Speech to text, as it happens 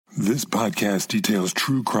This podcast details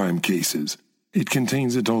true crime cases. It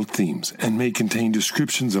contains adult themes and may contain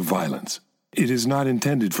descriptions of violence. It is not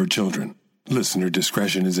intended for children. Listener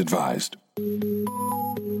discretion is advised.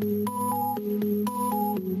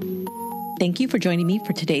 Thank you for joining me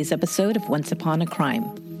for today's episode of Once Upon a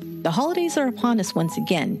Crime. The holidays are upon us once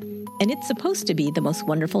again, and it's supposed to be the most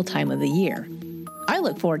wonderful time of the year. I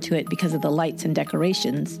look forward to it because of the lights and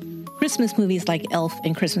decorations, Christmas movies like Elf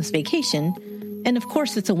and Christmas Vacation, and of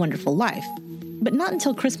course It's a Wonderful Life. But not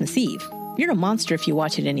until Christmas Eve. You're a monster if you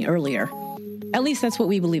watch it any earlier. At least that's what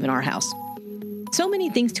we believe in our house. So many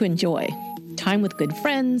things to enjoy. Time with good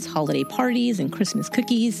friends, holiday parties, and Christmas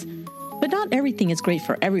cookies. But not everything is great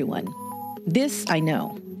for everyone. This I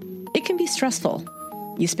know. It can be stressful.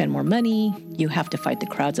 You spend more money, you have to fight the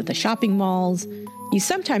crowds at the shopping malls, you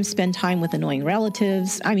sometimes spend time with annoying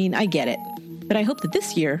relatives. I get it. But I hope that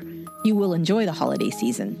this year, you will enjoy the holiday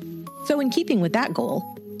season. So in keeping with that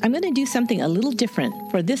goal, I'm going to do something a little different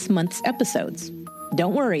for this month's episodes.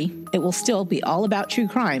 Don't worry, it will still be all about true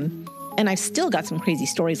crime, and I've still got some crazy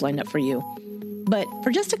stories lined up for you. But for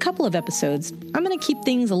just a couple of episodes, I'm going to keep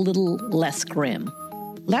things a little less grim.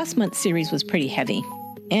 Last month's series was pretty heavy,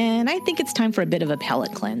 and I think it's time for a bit of a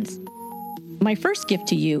palate cleanse. My first gift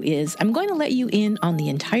to you is I'm going to let you in on the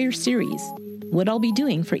entire series, what I'll be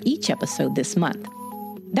doing for each episode this month.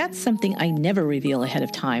 That's something I never reveal ahead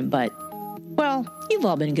of time, but, well, you've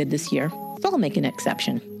all been good this year, so I'll make an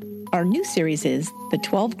exception. Our new series is The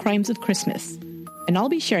 12 Crimes of Christmas, and I'll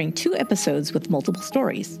be sharing 2 episodes with multiple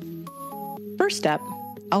stories. First up,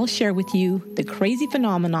 I'll share with you the crazy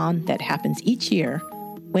phenomenon that happens each year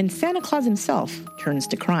when Santa Claus himself turns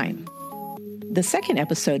to crime. The second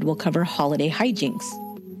episode will cover holiday hijinks,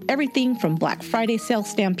 everything from Black Friday sale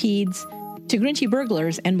stampedes to Grinchy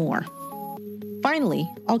burglars and more. Finally,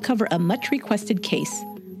 I'll cover a much-requested case,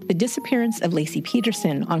 the disappearance of Laci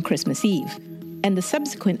Peterson on Christmas Eve, and the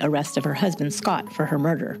subsequent arrest of her husband Scott for her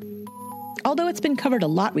murder. Although it's been covered a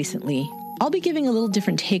lot recently, I'll be giving a little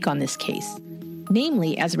different take on this case,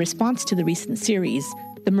 namely as a response to the recent series,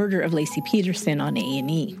 The Murder of Laci Peterson on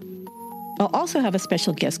A&E. I'll also have a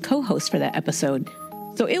special guest co-host for that episode,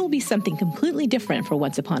 so it will be something completely different for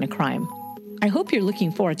Once Upon a Crime. I hope you're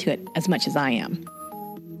looking forward to it as much as I am.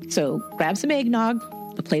 So grab some eggnog,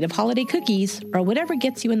 a plate of holiday cookies, or whatever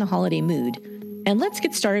gets you in the holiday mood, and let's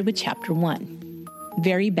get started with Chapter 1,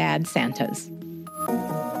 Very Bad Santas.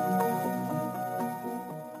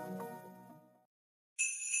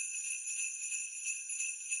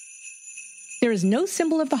 There is no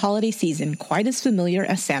symbol of the holiday season quite as familiar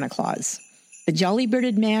as Santa Claus. The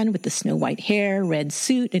jolly-bearded man with the snow-white hair, red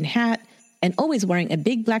suit and hat, and always wearing a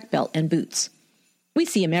big black belt and boots. We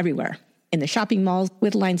see him everywhere. In the shopping malls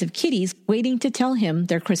with lines of kiddies waiting to tell him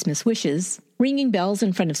their Christmas wishes, ringing bells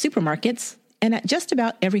in front of supermarkets, and at just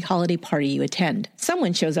about every holiday party you attend,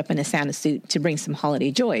 someone shows up in a Santa suit to bring some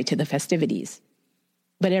holiday joy to the festivities.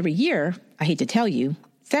 But every year, I hate to tell you,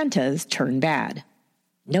 Santas turn bad.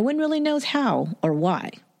 No one really knows how or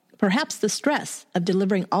why. Perhaps the stress of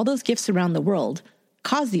delivering all those gifts around the world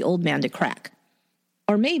caused the old man to crack.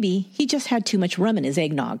 Or maybe he just had too much rum in his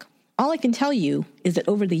eggnog. All I can tell you is that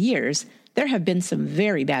over the years, there have been some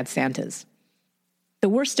very bad Santas. The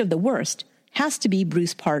worst of the worst has to be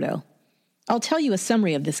Bruce Pardo. I'll tell you a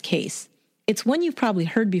summary of this case. It's one you've probably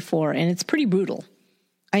heard before, and it's pretty brutal.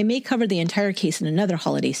 I may cover the entire case in another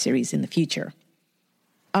holiday series in the future.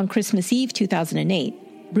 On Christmas Eve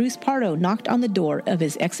 2008, Bruce Pardo knocked on the door of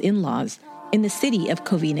his ex-in-laws in the city of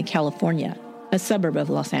Covina, California, a suburb of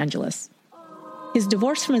Los Angeles. His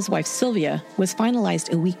divorce from his wife Sylvia was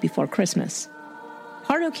finalized a week before Christmas.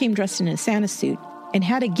 Pardo came dressed in a Santa suit and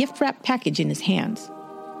had a gift-wrapped package in his hands.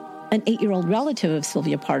 An 8-year-old relative of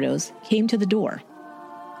Sylvia Pardo's came to the door.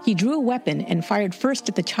 He drew a weapon and fired first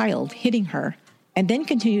at the child, hitting her, and then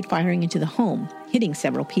continued firing into the home, hitting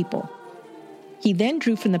several people. He then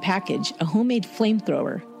drew from the package a homemade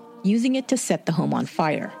flamethrower, using it to set the home on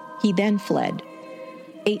fire. He then fled.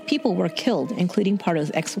 8 people were killed, including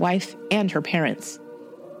Pardo's ex-wife and her parents.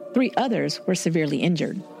 3 others were severely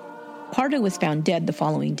injured. Pardo was found dead the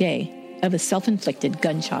following day of a self-inflicted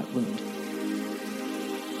gunshot wound.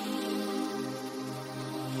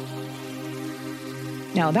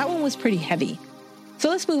 Now, that one was pretty heavy, so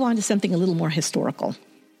let's move on to something a little more historical.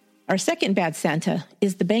 Our second bad Santa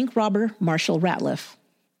is the bank robber Marshall Ratliff.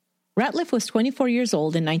 Ratliff was 24 years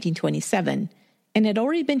old in 1927 and had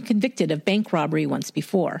already been convicted of bank robbery once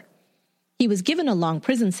before. He was given a long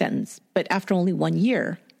prison sentence, but after only 1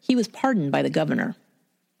 year, he was pardoned by the governor.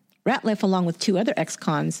 Ratliff, along with 2 other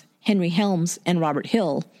ex-cons, Henry Helms and Robert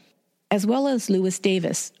Hill, as well as Lewis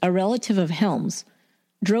Davis, a relative of Helms,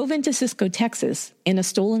 drove into Cisco, Texas, in a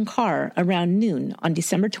stolen car around noon on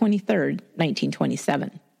December 23,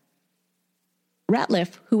 1927.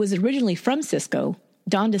 Ratliff, who was originally from Cisco,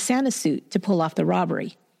 donned a Santa suit to pull off the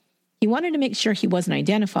robbery. He wanted to make sure he wasn't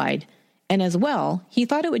identified, and as well, he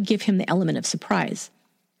thought it would give him the element of surprise.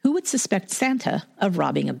 Who would suspect Santa of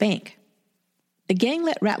robbing a bank? The gang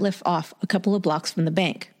let Ratliff off a couple of blocks from the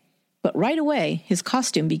bank, but right away, his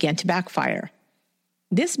costume began to backfire.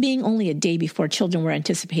 This being only a day before children were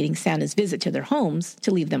anticipating Santa's visit to their homes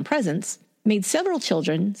to leave them presents, made several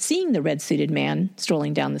children, seeing the red-suited man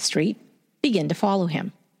strolling down the street, begin to follow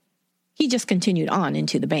him. He just continued on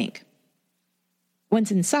into the bank.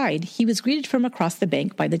 Once inside, he was greeted from across the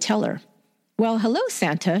bank by the teller. "Well, hello,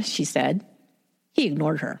 Santa," she said. He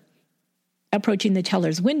ignored her. Approaching the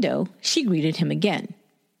teller's window, she greeted him again.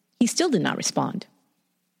 He still did not respond.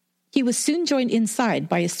 He was soon joined inside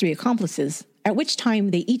by his 3 accomplices, at which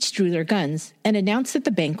time they each drew their guns and announced that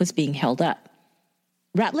the bank was being held up.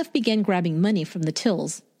 Ratliff began grabbing money from the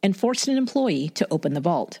tills and forced an employee to open the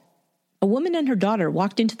vault. A woman and her daughter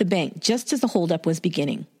walked into the bank just as the holdup was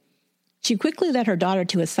beginning. She quickly led her daughter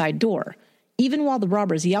to a side door, even while the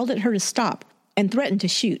robbers yelled at her to stop and threatened to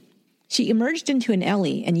shoot. She emerged into an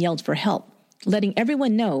alley and yelled for help, letting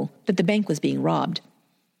everyone know that the bank was being robbed.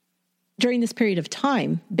 During this period of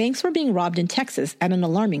time, banks were being robbed in Texas at an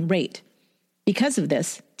alarming rate. Because of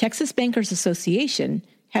this, Texas Bankers Association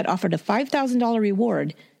had offered a $5,000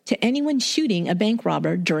 reward to anyone shooting a bank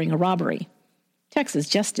robber during a robbery. Texas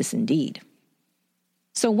justice indeed.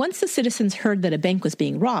 So once the citizens heard that a bank was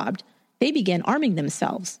being robbed, they began arming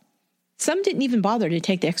themselves. Some didn't even bother to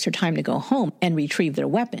take the extra time to go home and retrieve their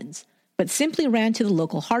weapons, but simply ran to the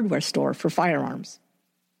local hardware store for firearms.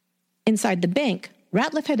 Inside the bank,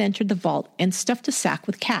 Ratliff had entered the vault and stuffed a sack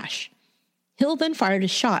with cash. Hill then fired a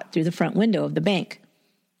shot through the front window of the bank.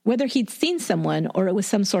 Whether he'd seen someone or it was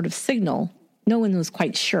some sort of signal, no one was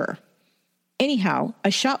quite sure. Anyhow,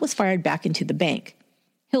 a shot was fired back into the bank.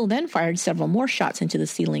 Hill then fired several more shots into the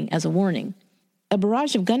ceiling as a warning. A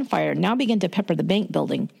barrage of gunfire now began to pepper the bank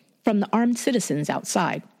building from the armed citizens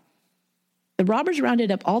outside. The robbers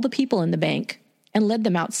rounded up all the people in the bank and led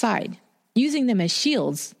them outside, using them as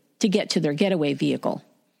shields to get to their getaway vehicle.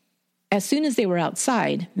 As soon as they were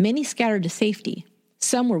outside, many scattered to safety.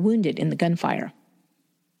 Some were wounded in the gunfire.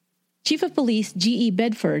 Chief of Police G.E.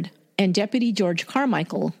 Bedford and Deputy George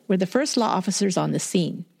Carmichael were the first law officers on the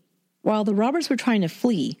scene. While the robbers were trying to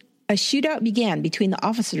flee, a shootout began between the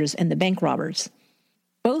officers and the bank robbers.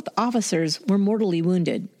 Both officers were mortally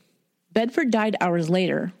wounded. Bedford died hours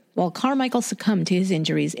later, while Carmichael succumbed to his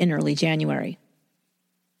injuries in early January.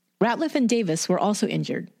 Ratliff and Davis were also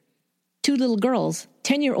injured. 2 little girls,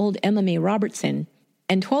 10-year-old Emma Mae Robertson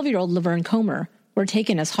and 12-year-old Laverne Comer, were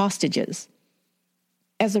taken as hostages.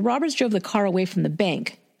 As the robbers drove the car away from the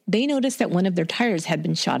bank, they noticed that one of their tires had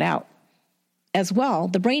been shot out. As well,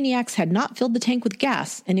 the Brainiacs had not filled the tank with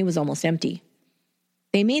gas, and it was almost empty.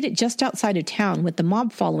 They made it just outside of town with the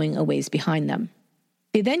mob following a ways behind them.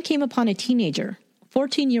 They then came upon a teenager.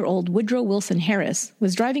 14-year-old Woodrow Wilson Harris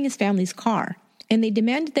was driving his family's car, and they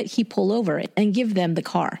demanded that he pull over and give them the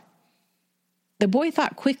car. The boy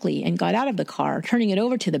thought quickly and got out of the car, turning it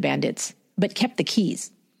over to the bandits, but kept the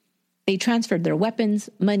keys. They transferred their weapons,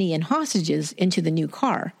 money, and hostages into the new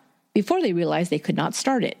car before they realized they could not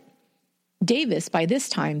start it. Davis, by this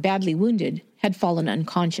time badly wounded, had fallen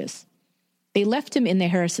unconscious. They left him in the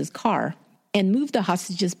Harris's car and moved the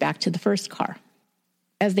hostages back to the first car.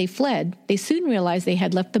 As they fled, they soon realized they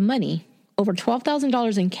had left the money, over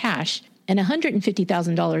 $12,000 in cash and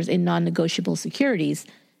 $150,000 in non-negotiable securities,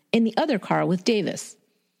 in the other car with Davis.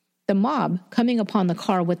 The mob, coming upon the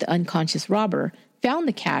car with the unconscious robber, found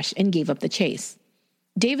the cash and gave up the chase.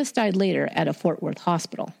 Davis died later at a Fort Worth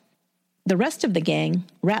hospital. The rest of the gang,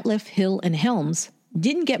 Ratliff, Hill, and Helms,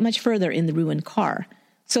 didn't get much further in the ruined car,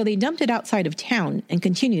 so they dumped it outside of town and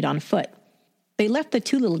continued on foot. They left the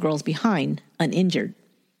 2 little girls behind, uninjured.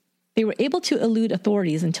 They were able to elude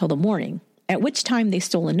authorities until the morning, at which time they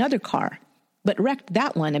stole another car, but wrecked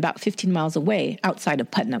that one about 15 miles away outside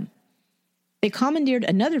of Putnam. They commandeered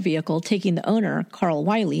another vehicle, taking the owner, Carl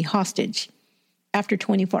Wiley, hostage. After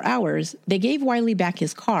 24 hours, they gave Wiley back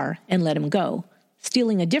his car and let him go,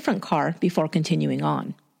 stealing a different car before continuing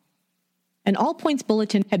on. An all-points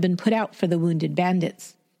bulletin had been put out for the wounded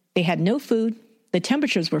bandits. They had no food, the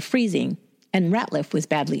temperatures were freezing, and Ratliff was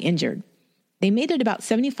badly injured. They made it about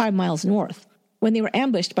 75 miles north when they were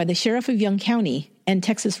ambushed by the sheriff of Young County and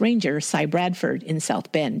Texas Ranger Cy Bradford in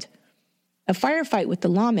South Bend. A firefight with the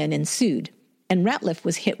lawmen ensued, and Ratliff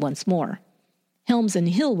was hit once more. Helms and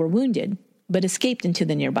Hill were wounded, but escaped into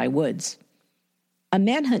the nearby woods. A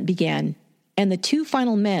manhunt began, and the 2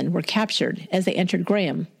 final men were captured as they entered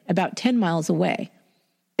Graham, about 10 miles away.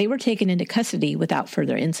 They were taken into custody without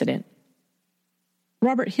further incident.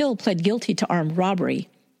 Robert Hill pled guilty to armed robbery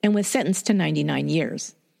and was sentenced to 99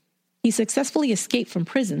 years. He successfully escaped from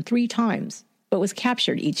prison 3 times, but was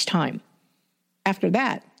captured each time. After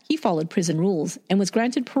that, he followed prison rules and was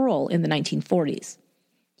granted parole in the 1940s.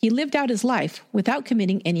 He lived out his life without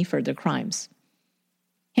committing any further crimes.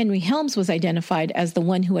 Henry Helms was identified as the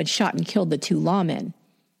one who had shot and killed the 2 lawmen.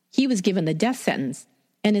 He was given the death sentence,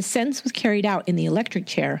 and his sentence was carried out in the electric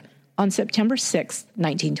chair on September 6,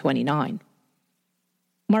 1929.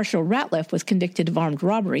 Marshall Ratliff was convicted of armed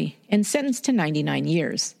robbery and sentenced to 99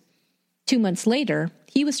 years. 2 months later,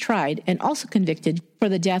 he was tried and also convicted for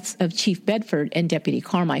the deaths of Chief Bedford and Deputy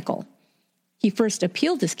Carmichael. He first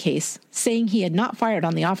appealed this case, saying he had not fired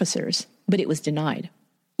on the officers, but it was denied.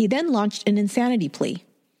 He then launched an insanity plea.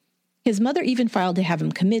 His mother even filed to have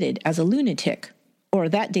him committed as a lunatic, or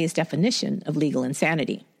that day's definition of legal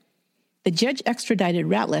insanity. The judge extradited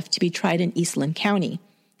Ratliff to be tried in Eastland County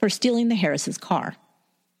for stealing the Harris's car.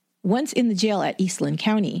 Once in the jail at Eastland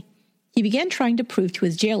County, he began trying to prove to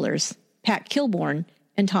his jailers, Pat Kilbourne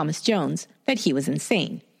and Thomas Jones, that he was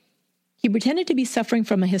insane. He pretended to be suffering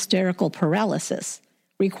from a hysterical paralysis,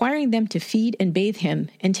 requiring them to feed and bathe him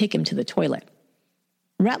and take him to the toilet.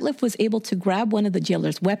 Ratliff was able to grab one of the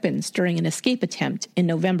jailer's weapons during an escape attempt in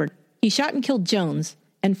November. He shot and killed Jones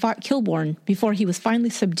and fought Kilbourne before he was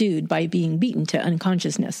finally subdued by being beaten to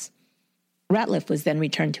unconsciousness. Ratliff was then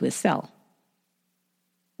returned to his cell.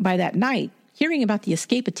 By that night, hearing about the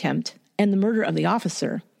escape attempt and the murder of the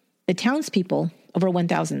officer, the townspeople, over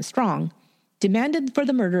 1,000 strong, demanded for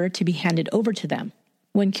the murderer to be handed over to them.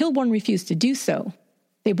 When Kilbourne refused to do so,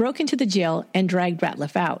 they broke into the jail and dragged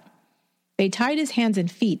Ratliff out. They tied his hands and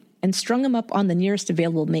feet and strung him up on the nearest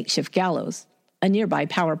available makeshift gallows, a nearby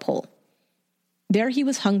power pole. There he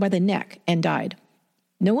was hung by the neck and died.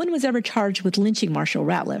 No one was ever charged with lynching Marshall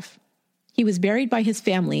Ratliff. He was buried by his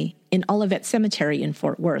family in Olivet Cemetery in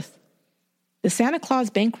Fort Worth. The Santa Claus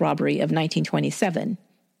Bank robbery of 1927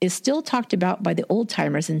 is still talked about by the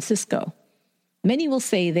old-timers in Cisco. Many will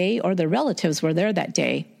say they or their relatives were there that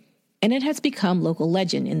day, and it has become local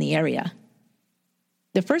legend in the area.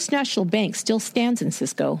 The First National Bank still stands in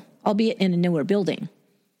Cisco, albeit in a newer building.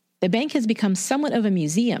 The bank has become somewhat of a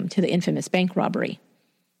museum to the infamous bank robbery.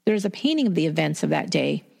 There is a painting of the events of that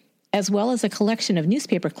day, as well as a collection of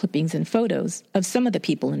newspaper clippings and photos of some of the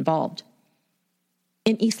people involved.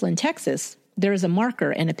 In Eastland, Texas, there is a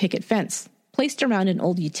marker and a picket fence placed around an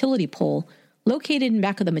old utility pole located in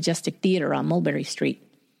back of the Majestic Theater on Mulberry Street.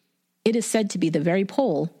 It is said to be the very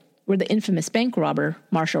pole where the infamous bank robber,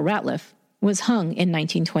 Marshall Ratliff, was hung in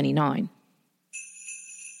 1929.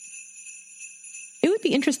 It would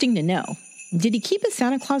be interesting to know, did he keep his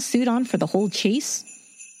Santa Claus suit on for the whole chase?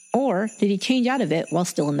 Or did he change out of it while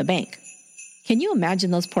still in the bank? Can you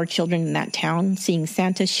imagine those poor children in that town seeing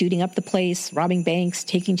Santa shooting up the place, robbing banks,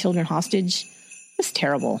 taking children hostage? It's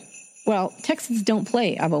terrible. Well, Texans don't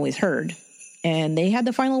play, I've always heard. And they had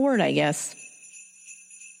the final word, I guess.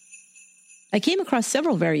 I came across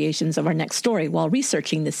several variations of our next story while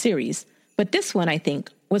researching this series, but this one, I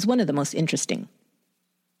think, was one of the most interesting.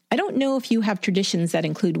 I don't know if you have traditions that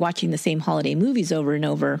include watching the same holiday movies over and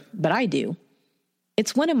over, but I do.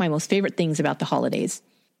 It's one of my most favorite things about the holidays.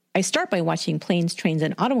 I start by watching Planes, Trains,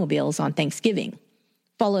 and Automobiles on Thanksgiving,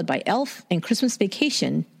 followed by Elf and Christmas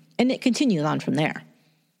Vacation, and it continues on from there.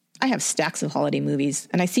 I have stacks of holiday movies,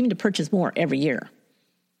 and I seem to purchase more every year.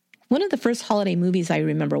 One of the first holiday movies I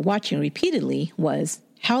remember watching repeatedly was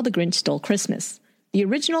How the Grinch Stole Christmas, the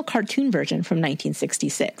original cartoon version from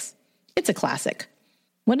 1966. It's a classic.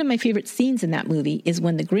 One of my favorite scenes in that movie is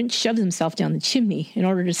when the Grinch shoves himself down the chimney in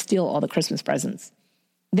order to steal all the Christmas presents.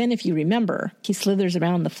 Then, if you remember, he slithers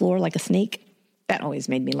around the floor like a snake. That always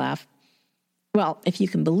made me laugh. Well, if you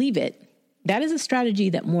can believe it, that is a strategy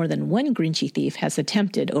that more than one Grinchy thief has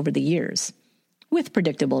attempted over the years, with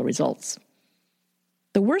predictable results.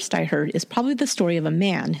 The worst I heard is probably the story of a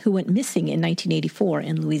man who went missing in 1984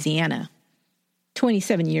 in Louisiana.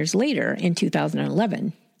 27 years later, in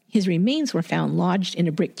 2011, his remains were found lodged in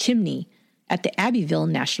a brick chimney at the Abbeville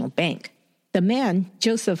National Bank. The man,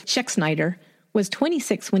 Joseph Schexnayder, was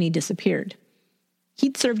 26 when he disappeared.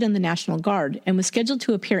 He'd served in the National Guard and was scheduled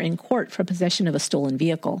to appear in court for possession of a stolen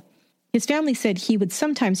vehicle. His family said he would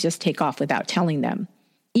sometimes just take off without telling them,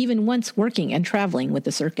 even once working and traveling with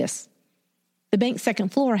the circus. The bank's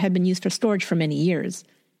second floor had been used for storage for many years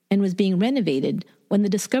and was being renovated when the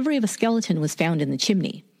discovery of a skeleton was found in the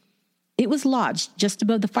chimney. It was lodged just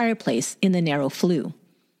above the fireplace in the narrow flue.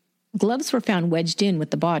 Gloves were found wedged in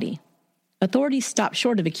with the body. authorities stopped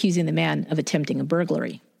short of accusing the man of attempting a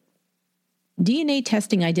burglary. DNA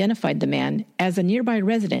testing identified the man as a nearby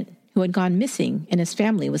resident who had gone missing, and his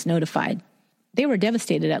family was notified. They were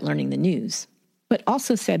devastated at learning the news, but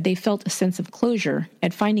also said they felt a sense of closure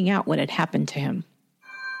at finding out what had happened to him.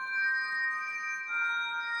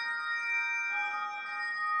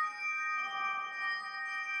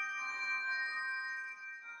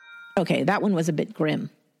 Okay, that one was a bit grim,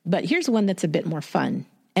 but here's one that's a bit more fun,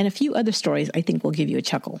 and a few other stories I think will give you a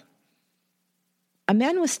chuckle. A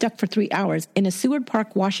man was stuck for 3 hours in a Seward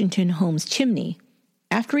Park, Washington home's chimney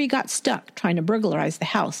after he got stuck trying to burglarize the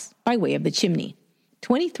house by way of the chimney.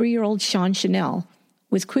 23-year-old Sean Chanel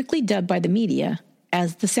was quickly dubbed by the media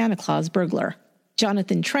as the Santa Claus burglar.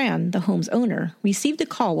 Jonathan Tran, the home's owner, received a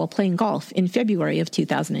call while playing golf in February of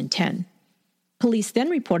 2010. Police then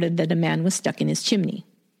reported that a man was stuck in his chimney.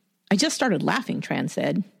 "I just started laughing," Tran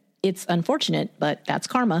said. "It's unfortunate, but that's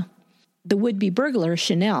karma." The would-be burglar,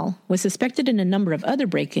 Chanel, was suspected in a number of other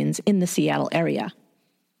break-ins in the Seattle area.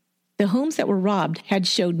 The homes that were robbed had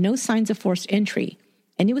showed no signs of forced entry,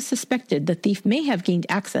 and it was suspected the thief may have gained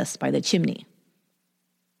access by the chimney.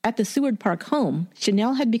 At the Seward Park home,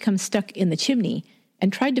 Chanel had become stuck in the chimney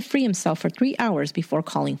and tried to free himself for 3 hours before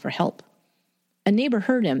calling for help. A neighbor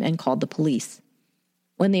heard him and called the police.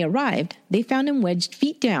 When they arrived, they found him wedged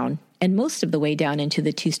feet down and most of the way down into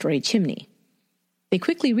the 2-story chimney. They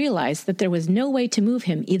quickly realized that there was no way to move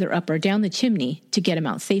him either up or down the chimney to get him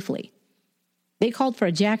out safely. They called for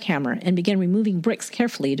a jackhammer and began removing bricks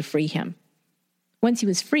carefully to free him. Once he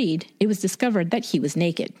was freed, it was discovered that he was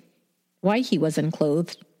naked. Why he was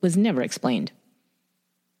unclothed was never explained.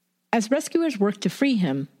 As rescuers worked to free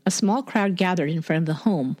him, a small crowd gathered in front of the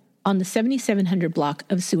home on the 7700 block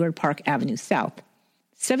of Seward Park Avenue South.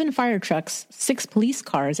 7 fire trucks, 6 police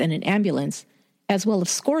cars, and an ambulance, as well as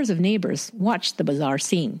scores of neighbors, watched the bizarre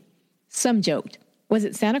scene. Some joked, "Was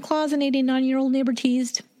it Santa Claus?" an 89-year-old neighbor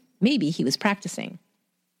teased. "Maybe he was practicing."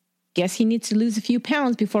 "Guess he needs to lose a few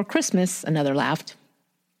pounds before Christmas," another laughed.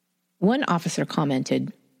 One officer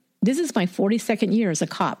commented, "This is my 42nd year as a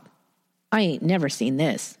cop. I ain't never seen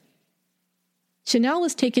this." Chanel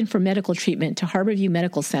was taken for medical treatment to Harborview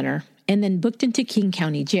Medical Center and then booked into King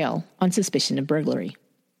County Jail on suspicion of burglary.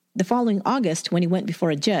 The following August, when he went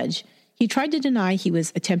before a judge, he tried to deny he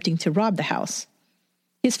was attempting to rob the house.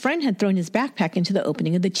 His friend had thrown his backpack into the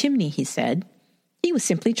opening of the chimney, he said. He was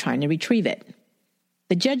simply trying to retrieve it.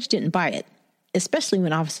 The judge didn't buy it, especially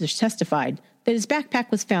when officers testified that his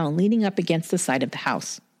backpack was found leaning up against the side of the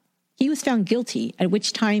house. He was found guilty, at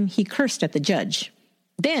which time he cursed at the judge.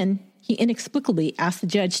 Then, he inexplicably asked the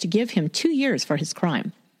judge to give him 2 years for his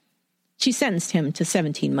crime. She sentenced him to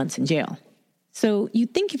 17 months in jail. So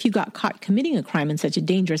you'd think if you got caught committing a crime in such a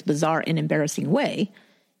dangerous, bizarre, and embarrassing way,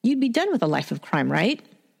 you'd be done with a life of crime, right?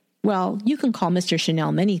 Well, you can call Mr.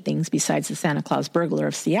 Chanel many things besides the Santa Claus burglar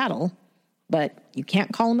of Seattle, but you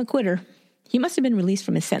can't call him a quitter. He must have been released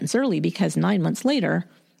from his sentence early because 9 months later,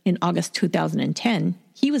 in August 2010,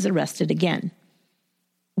 he was arrested again.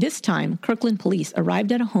 This time, Kirkland police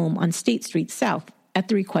arrived at a home on State Street South at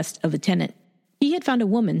the request of a tenant. He had found a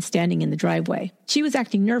woman standing in the driveway. She was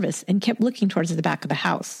acting nervous and kept looking towards the back of the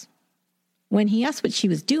house. When he asked what she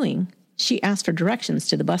was doing, she asked for directions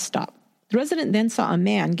to the bus stop. The resident then saw a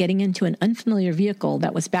man getting into an unfamiliar vehicle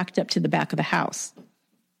that was backed up to the back of the house.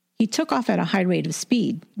 He took off at a high rate of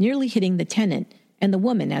speed, nearly hitting the tenant and the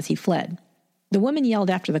woman as he fled. The woman yelled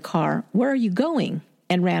after the car, "Where are you going?"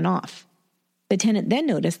 and ran off. The tenant then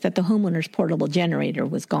noticed that the homeowner's portable generator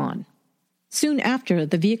was gone. Soon after,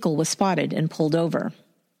 the vehicle was spotted and pulled over.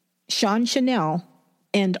 Sean Chanel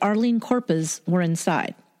and Arlene Corpus were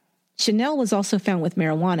inside. Chanel was also found with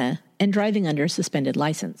marijuana and driving under a suspended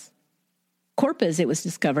license. Corpus, it was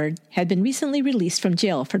discovered, had been recently released from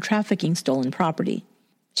jail for trafficking stolen property.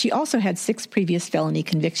 She also had 6 previous felony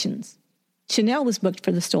convictions. Chanel was booked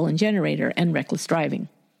for the stolen generator and reckless driving.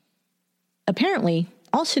 Apparently,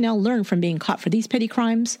 all Chanel learned from being caught for these petty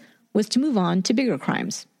crimes was to move on to bigger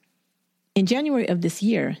crimes. In January of this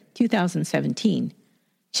year, 2017,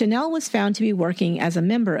 Chanel was found to be working as a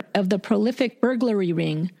member of the prolific burglary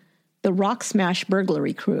ring, the Rock Smash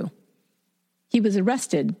Burglary Crew. He was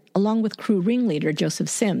arrested, along with crew ringleader Joseph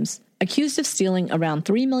Sims, accused of stealing around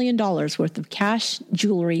 $3 million worth of cash,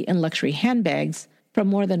 jewelry, and luxury handbags from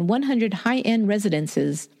more than 100 high-end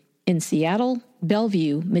residences in Seattle,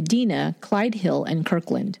 Bellevue, Medina, Clyde Hill, and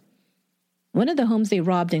Kirkland. One of the homes they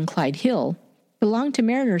robbed in Clyde Hill belonged to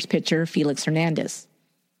Mariners pitcher Felix Hernandez.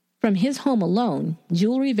 From his home alone,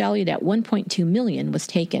 jewelry valued at $1.2 million was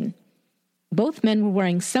taken. Both men were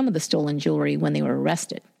wearing some of the stolen jewelry when they were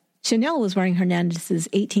arrested. Chanel was wearing Hernandez's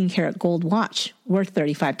 18-karat gold watch, worth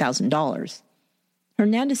 $35,000.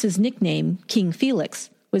 Hernandez's nickname, King Felix,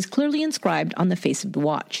 was clearly inscribed on the face of the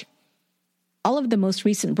watch. All of the most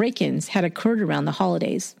recent break-ins had occurred around the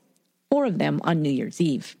holidays, 4 of them on New Year's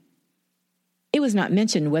Eve. It was not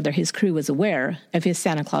mentioned whether his crew was aware of his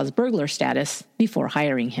Santa Claus burglar status before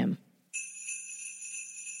hiring him.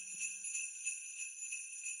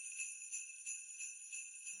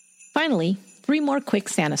 Finally, 3 more quick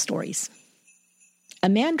Santa stories. A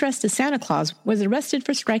man dressed as Santa Claus was arrested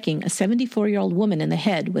for striking a 74-year-old woman in the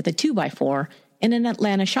head with a 2x4 in an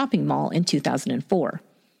Atlanta shopping mall in 2004.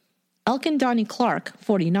 Elkin Donnie Clark,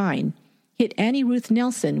 49, hit Annie Ruth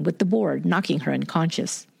Nelson with the board, knocking her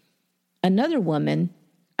unconscious. Another woman,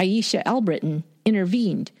 Aisha Albritton,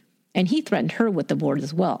 intervened, and he threatened her with the board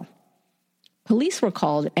as well. Police were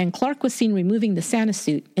called, and Clark was seen removing the Santa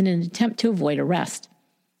suit in an attempt to avoid arrest.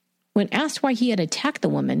 When asked why he had attacked the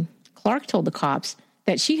woman, Clark told the cops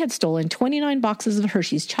that she had stolen 29 boxes of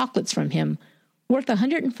Hershey's chocolates from him, worth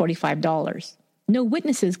 $145. No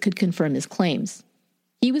witnesses could confirm his claims.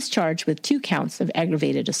 He was charged with 2 counts of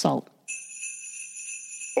aggravated assault.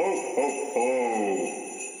 Ho, ho, ho.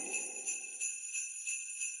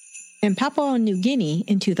 In Papua New Guinea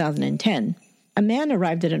in 2010, a man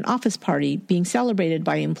arrived at an office party being celebrated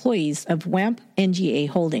by employees of WAMP NGA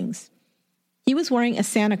Holdings. He was wearing a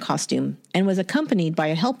Santa costume and was accompanied by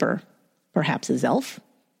a helper, perhaps his elf,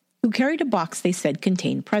 who carried a box they said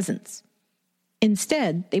contained presents.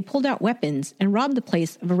 Instead, they pulled out weapons and robbed the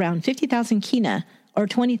place of around 50,000 kina, or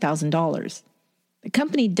 $20,000. The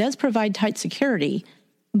company does provide tight security,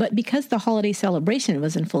 but because the holiday celebration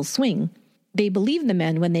was in full swing, they believed the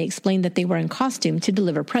men when they explained that they were in costume to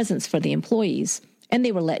deliver presents for the employees, and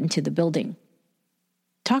they were let into the building.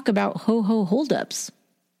 Talk about ho-ho holdups.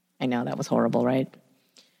 I know, that was horrible, right?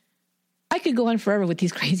 I could go on forever with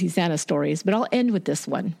these crazy Santa stories, but I'll end with this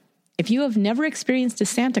one. If you have never experienced a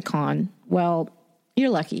SantaCon, well, you're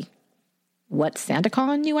lucky. What's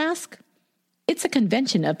SantaCon, you ask? It's a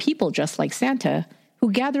convention of people dressed like Santa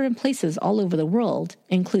who gather in places all over the world,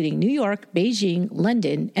 including New York, Beijing,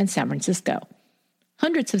 London, and San Francisco.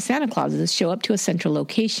 Hundreds of Santa Clauses show up to a central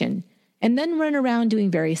location and then run around doing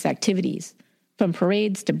various activities, from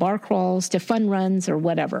parades to bar crawls to fun runs or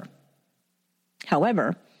whatever.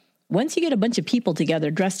 However, once you get a bunch of people together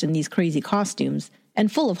dressed in these crazy costumes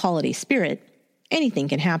and full of holiday spirit, anything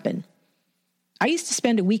can happen. I used to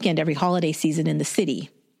spend a weekend every holiday season in the city,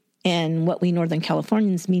 and what we Northern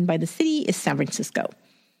Californians mean by the city is San Francisco.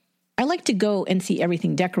 I like to go and see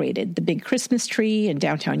everything decorated, the big Christmas tree in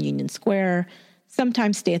downtown Union Square,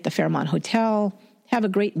 sometimes stay at the Fairmont Hotel, have a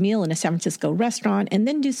great meal in a San Francisco restaurant, and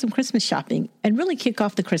then do some Christmas shopping and really kick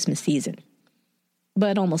off the Christmas season.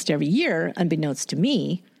 But almost every year, unbeknownst to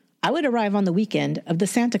me, I would arrive on the weekend of the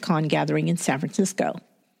SantaCon gathering in San Francisco.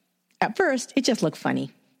 At first, it just looked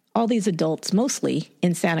funny. All these adults, mostly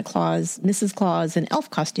in Santa Claus, Mrs. Claus, and elf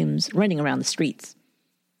costumes running around the streets.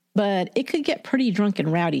 But it could get pretty drunk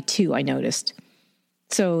and rowdy too, I noticed.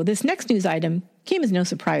 So this next news item came as no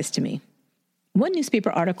surprise to me. One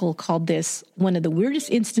newspaper article called this one of the weirdest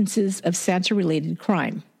instances of Santa-related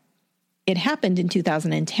crime. It happened in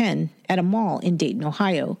 2010 at a mall in Dayton,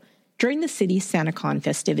 Ohio, during the city's SantaCon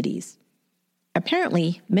festivities.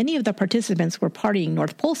 Apparently, many of the participants were partying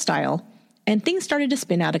North Pole style, and things started to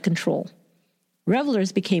spin out of control.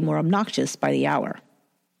 Revelers became more obnoxious by the hour.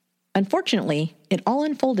 Unfortunately, it all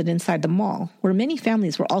unfolded inside the mall, where many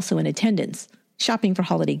families were also in attendance, shopping for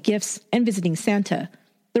holiday gifts and visiting Santa,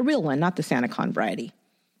 the real one, not the SantaCon variety.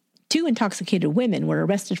 2 intoxicated women were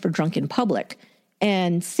arrested for drunk in public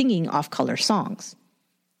and singing off-color songs.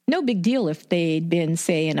 No big deal if they'd been,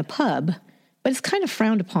 say, in a pub, but it's kind of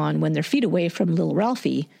frowned upon when they're feet away from little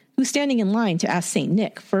Ralphie, who's standing in line to ask St.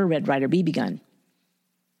 Nick for a Red Ryder BB gun.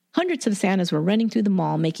 Hundreds of Santas were running through the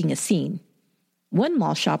mall making a scene. One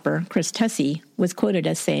mall shopper, Chris Tussey, was quoted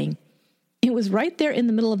as saying, "It was right there in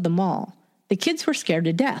the middle of the mall. The kids were scared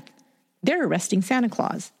to death. They're arresting Santa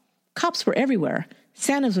Claus. Cops were everywhere.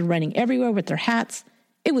 Santas were running everywhere with their hats.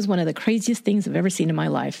 It was one of the craziest things I've ever seen in my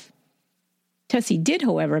life." Tussey did,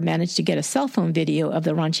 however, manage to get a cell phone video of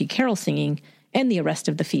the raunchy carol singing and the arrest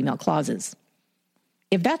of the female Clauses.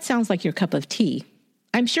 If that sounds like your cup of tea,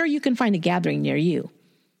 I'm sure you can find a gathering near you.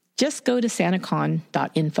 Just go to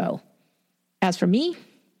santacon.info. As for me,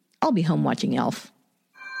 I'll be home watching Elf.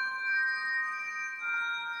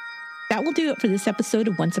 That will do it for this episode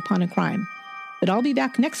of Once Upon a Crime, but I'll be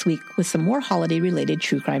back next week with some more holiday-related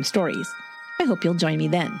true crime stories. I hope you'll join me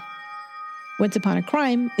then. Once Upon a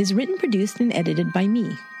Crime is written, produced, and edited by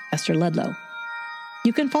me, Esther Ludlow.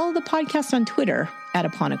 You can follow the podcast on Twitter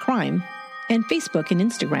 @UponACrime and Facebook and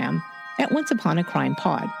Instagram at Once Upon a Crime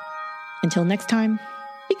Pod. Until next time,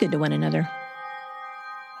 be good to one another.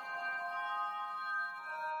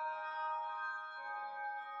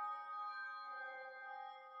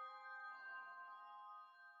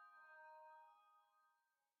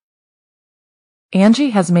 Angie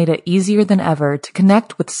has made it easier than ever to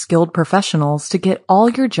connect with skilled professionals to get all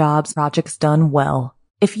your jobs projects done well.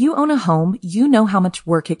 If you own a home, you know how much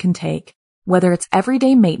work it can take, whether it's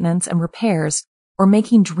everyday maintenance and repairs or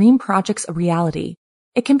making dream projects a reality.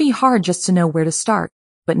 It can be hard just to know where to start,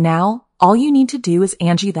 but now all you need to do is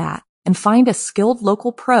Angie that and find a skilled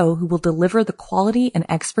local pro who will deliver the quality and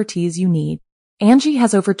expertise you need. Angie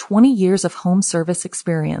has over 20 years of home service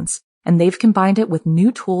experience, and they've combined it with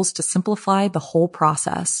new tools to simplify the whole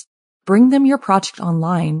process. Bring them your project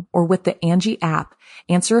online or with the Angie app,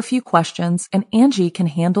 answer a few questions, and Angie can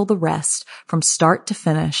handle the rest from start to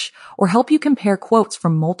finish, or help you compare quotes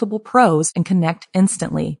from multiple pros and connect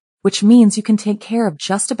instantly, which means you can take care of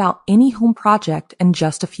just about any home project in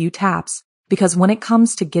just a few taps. Because when it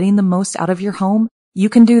comes to getting the most out of your home, you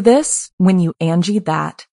can do this when you Angie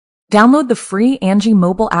that. Download the free Angie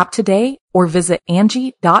mobile app today or visit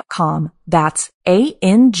Angie.com. That's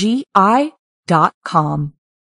ANGI.com.